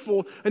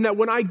faithful, and that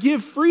when I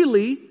give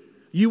freely,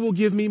 you will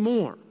give me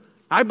more.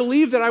 I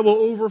believe that I will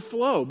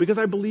overflow because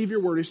I believe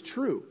your word is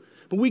true.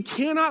 But we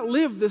cannot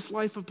live this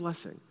life of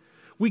blessing.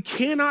 We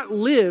cannot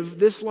live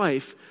this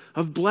life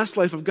of blessed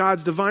life, of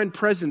God's divine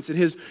presence and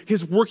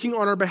his working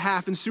on our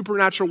behalf in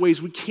supernatural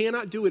ways. We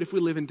cannot do it if we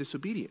live in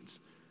disobedience.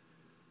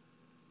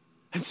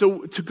 And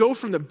so to go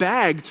from the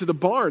bag to the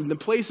barn, the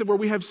place where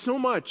we have so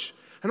much,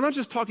 and I'm not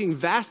just talking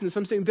vastness,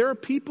 I'm saying there are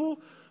people,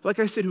 like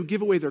I said, who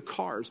give away their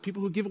cars,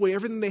 people who give away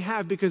everything they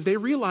have because they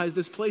realize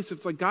this place,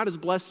 it's like God has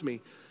blessed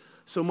me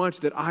so much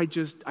that I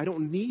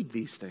don't need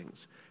these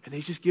things. And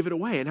they just give it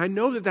away. And I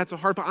know that that's a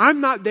hard part.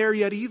 I'm not there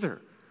yet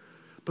either.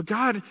 But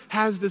God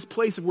has this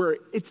place where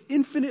it's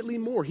infinitely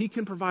more. He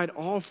can provide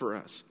all for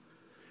us.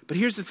 But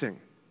here's the thing.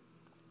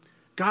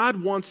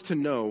 God wants to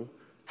know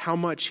how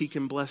much he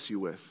can bless you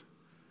with.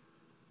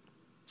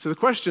 So the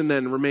question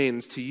then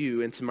remains to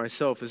you and to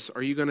myself is,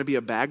 are you going to be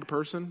a bag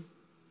person?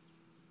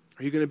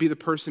 Are you going to be the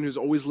person who's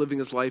always living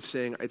his life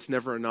saying it's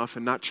never enough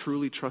and not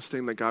truly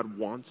trusting that God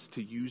wants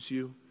to use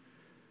you?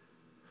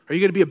 Are you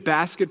going to be a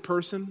basket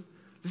person?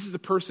 This is the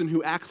person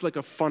who acts like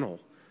a funnel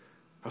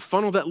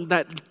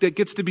that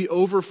gets to be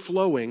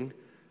overflowing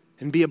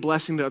and be a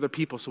blessing to other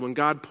people. So when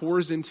God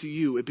pours into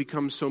you, it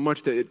becomes so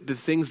much that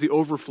the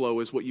overflow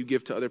is what you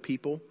give to other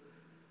people.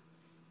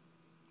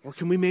 Or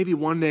can we maybe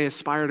one day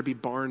aspire to be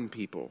barn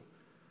people,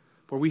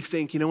 where we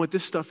think, you know what,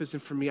 this stuff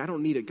isn't for me. I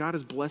don't need it. God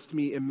has blessed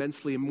me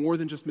immensely and more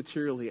than just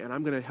materially, and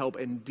I'm going to help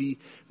and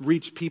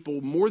reach people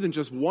more than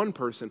just one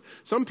person.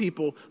 Some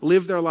people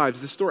live their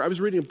lives. I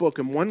was reading a book,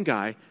 and one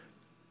guy,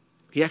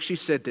 he actually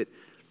said that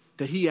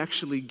he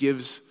actually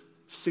gives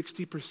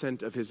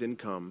 60% of his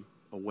income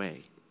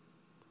away.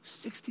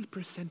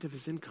 60% of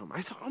his income.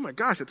 I thought, oh my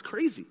gosh, that's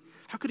crazy.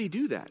 How could he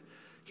do that?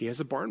 He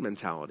has a barn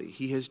mentality.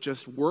 He has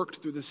just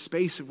worked through the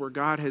space of where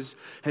God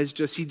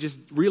he just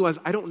realized,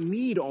 I don't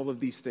need all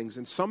of these things.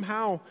 And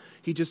somehow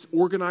he just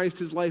organized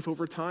his life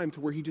over time to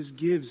where he just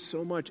gives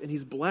so much and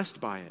he's blessed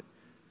by it.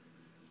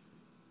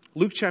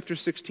 Luke chapter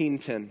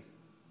 16:10.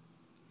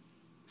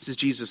 This is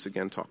Jesus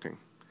again talking.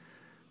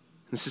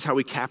 This is how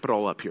we cap it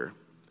all up here.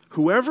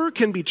 Whoever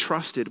can be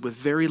trusted with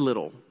very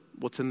little,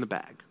 what's in the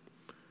bag,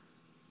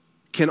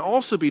 can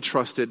also be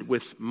trusted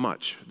with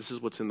much. This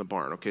is what's in the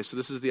barn, okay? So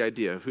this is the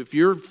idea. If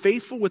you're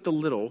faithful with the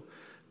little,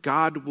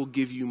 God will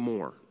give you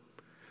more.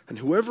 And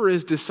whoever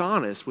is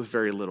dishonest with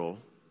very little,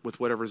 with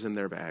whatever's in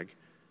their bag,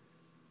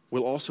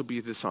 will also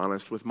be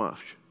dishonest with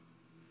much.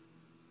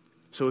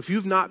 So if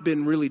you've not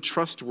been really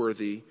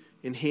trustworthy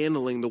in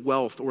handling the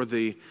wealth or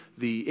the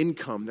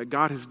income that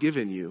God has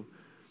given you,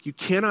 you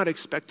cannot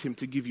expect him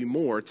to give you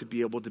more to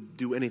be able to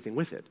do anything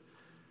with it.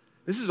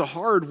 This is a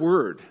hard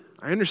word.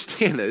 I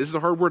understand that. This is a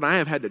hard word. I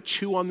have had to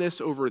chew on this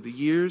over the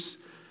years,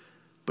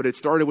 but it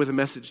started with a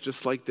message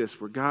just like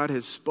this, where God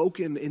has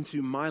spoken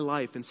into my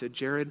life and said,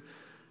 Jared,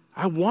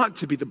 I want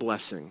to be the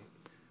blessing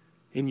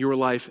in your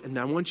life, and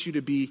I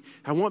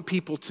want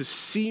people to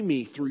see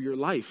me through your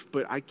life,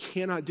 but I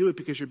cannot do it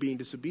because you're being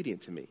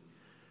disobedient to me.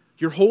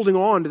 You're holding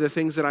on to the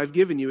things that I've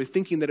given you and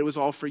thinking that it was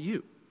all for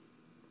you.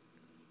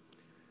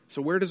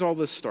 So where does all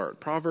this start?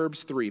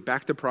 Proverbs 3,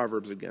 back to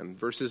Proverbs again,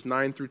 verses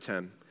 9 through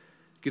 10.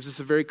 Gives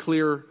us a very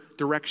clear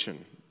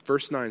direction.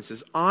 Verse 9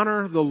 says,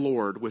 honor the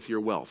Lord with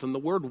your wealth. And the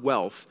word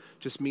wealth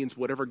just means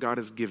whatever God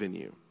has given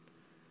you.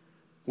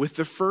 With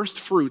the first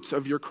fruits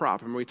of your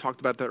crop. Remember we talked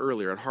about that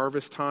earlier. At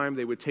harvest time,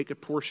 they would take a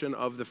portion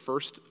of the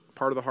first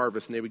part of the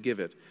harvest and they would give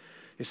it.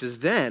 It says,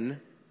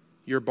 then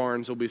your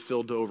barns will be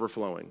filled to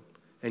overflowing,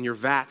 and your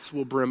vats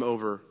will brim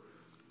over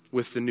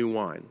with the new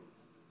wine.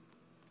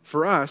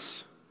 For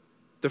us,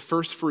 the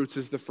first fruits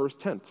is the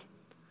first tenth.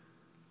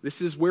 This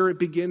is where it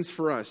begins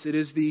for us. It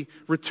is the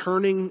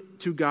returning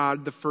to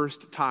God the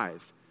first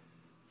tithe.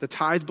 The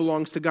tithe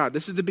belongs to God.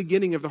 This is the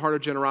beginning of the heart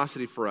of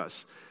generosity for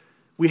us.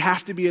 We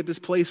have to be at this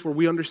place where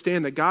we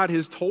understand that God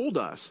has told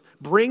us,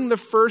 bring the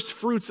first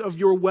fruits of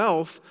your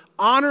wealth,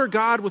 honor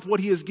God with what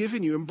he has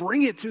given you, and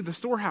bring it to the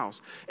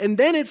storehouse. And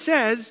then it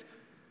says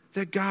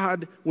that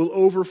God will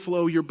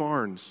overflow your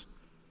barns,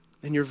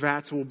 and your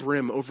vats will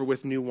brim over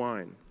with new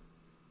wine.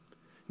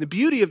 The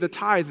beauty of the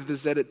tithe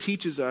is that it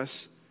teaches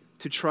us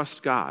to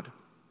trust God.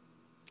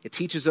 It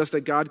teaches us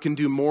that God can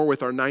do more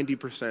with our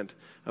 90%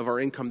 of our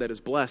income that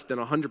is blessed than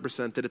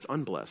 100% that it's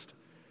unblessed.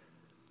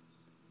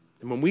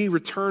 And when we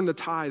return the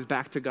tithe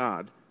back to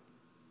God,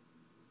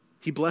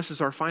 he blesses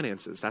our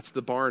finances. That's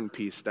the barn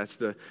piece. That's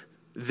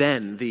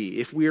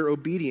if we are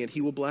obedient,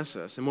 he will bless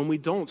us. And when we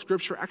don't,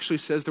 Scripture actually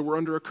says that we're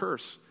under a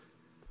curse.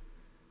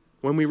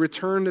 When we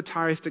return the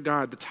tithe to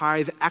God, the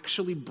tithe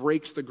actually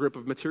breaks the grip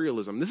of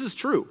materialism. This is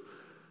true.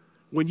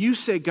 When you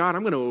say, God,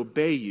 I'm going to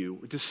obey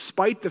you,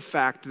 despite the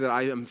fact that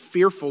I am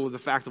fearful of the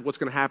fact of what's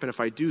going to happen if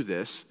I do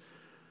this,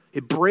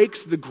 it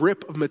breaks the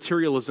grip of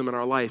materialism in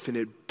our life, and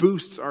it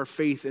boosts our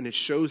faith, and it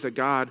shows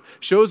God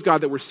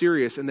that we're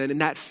serious, and then in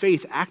that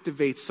faith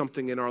activates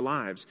something in our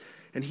lives,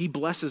 and he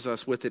blesses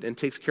us with it and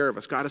takes care of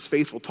us. God is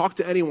faithful. Talk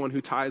to anyone who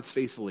tithes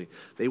faithfully.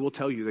 They will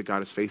tell you that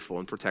God is faithful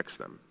and protects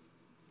them.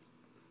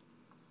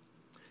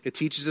 It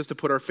teaches us to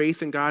put our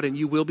faith in God, and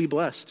you will be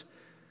blessed.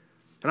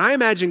 And I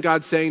imagine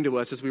God saying to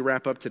us as we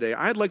wrap up today,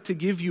 I'd like to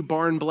give you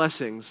barn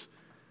blessings,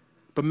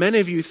 but many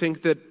of you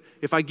think that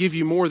if I give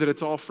you more, that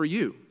it's all for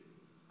you.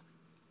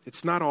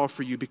 It's not all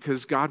for you,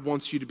 because God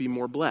wants you to be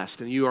more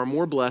blessed, and you are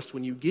more blessed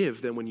when you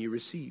give than when you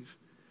receive.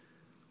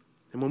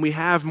 And when we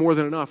have more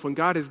than enough, when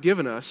God has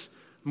given us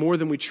more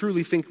than we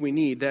truly think we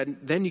need,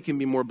 then you can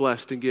be more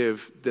blessed to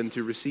give than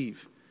to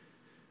receive.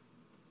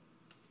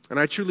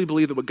 And I truly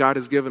believe that what God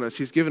has given us,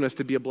 he's given us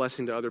to be a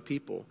blessing to other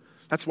people.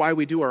 That's why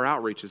we do our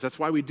outreaches. That's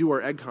why we do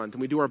our egg hunt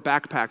and we do our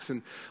backpacks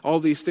and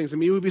all these things. I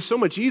mean, it would be so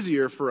much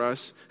easier for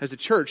us as a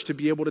church to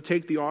be able to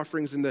take the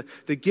offerings and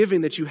the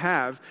giving that you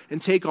have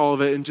and take all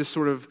of it and just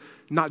sort of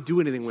not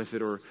do anything with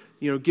it, or,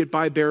 get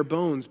by bare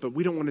bones. But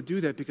we don't want to do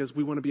that because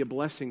we want to be a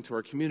blessing to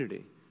our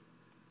community.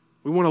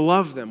 We want to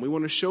love them. We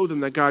want to show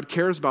them that God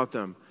cares about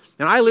them.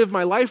 And I live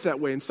my life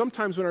that way. And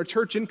sometimes when our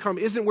church income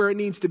isn't where it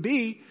needs to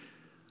be,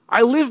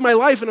 I live my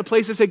life in a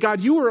place that say,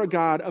 God, you are a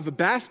God of a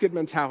basket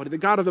mentality, the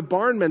God of the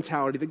barn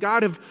mentality, the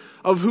God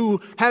of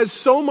who has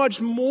so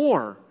much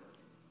more.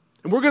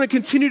 And we're going to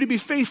continue to be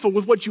faithful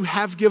with what you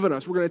have given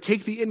us. We're going to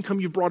take the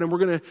income you've brought in. We're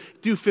going to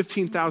do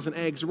 15,000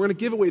 eggs. And we're going to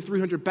give away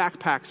 300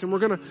 backpacks. And we're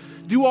going to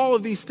do all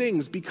of these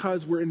things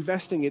because we're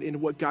investing it in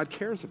what God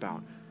cares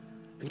about.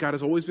 And God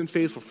has always been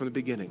faithful from the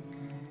beginning.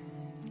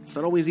 It's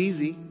not always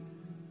easy.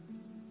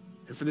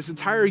 And for this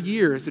entire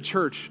year as a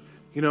church,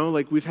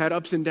 we've had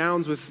ups and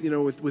downs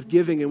with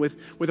giving and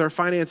with our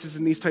finances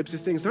and these types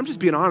of things. And I'm just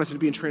being honest and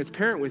being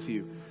transparent with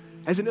you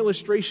as an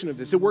illustration of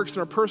this. It works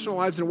in our personal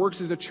lives and it works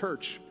as a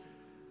church.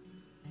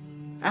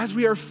 As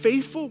we are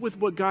faithful with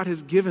what God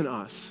has given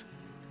us,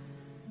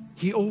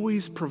 He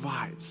always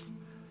provides.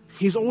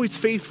 He's always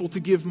faithful to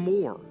give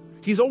more.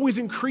 He's always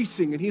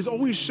increasing and He's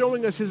always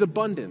showing us His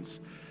abundance.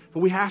 But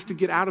we have to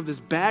get out of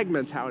this bag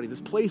mentality, this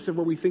place of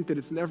where we think that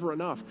it's never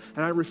enough.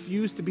 And I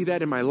refuse to be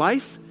that in my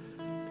life,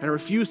 and I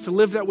refuse to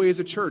live that way as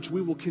a church.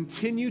 We will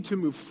continue to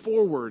move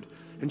forward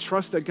and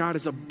trust that God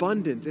is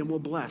abundant and will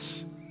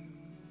bless.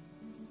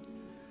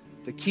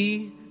 The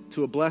key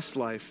to a blessed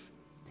life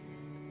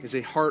is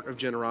a heart of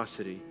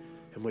generosity.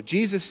 And what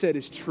Jesus said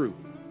is true.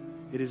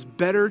 It is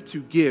better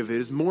to give. It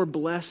is more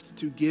blessed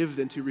to give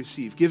than to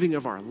receive. Giving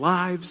of our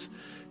lives,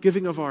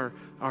 giving of our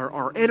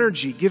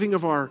energy, giving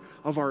of our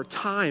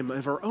time,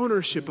 of our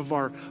ownership, of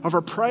our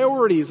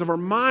priorities, of our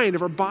mind,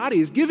 of our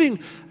bodies, giving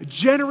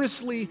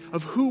generously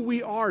of who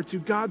we are to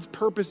God's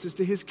purposes,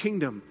 to His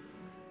kingdom,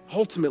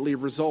 ultimately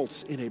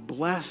results in a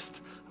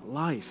blessed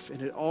life.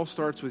 And it all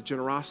starts with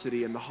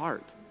generosity in the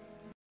heart.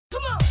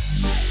 Come on!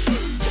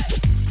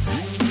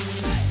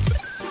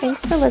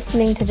 Thanks for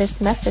listening to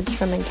this message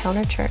from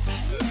Encounter Church.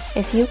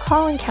 If you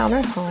call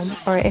Encounter home,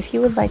 or if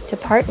you would like to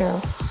partner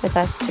with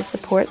us to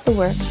support the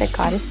work that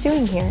God is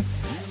doing here,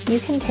 you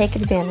can take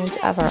advantage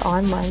of our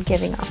online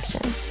giving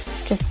option.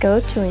 Just go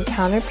to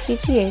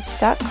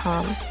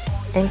EncounterPGH.com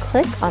and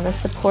click on the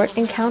Support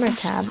Encounter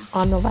tab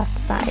on the left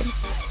side.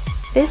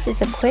 This is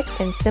a quick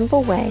and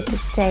simple way to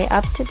stay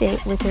up to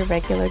date with your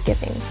regular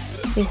giving.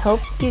 We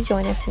hope you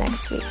join us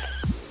next week.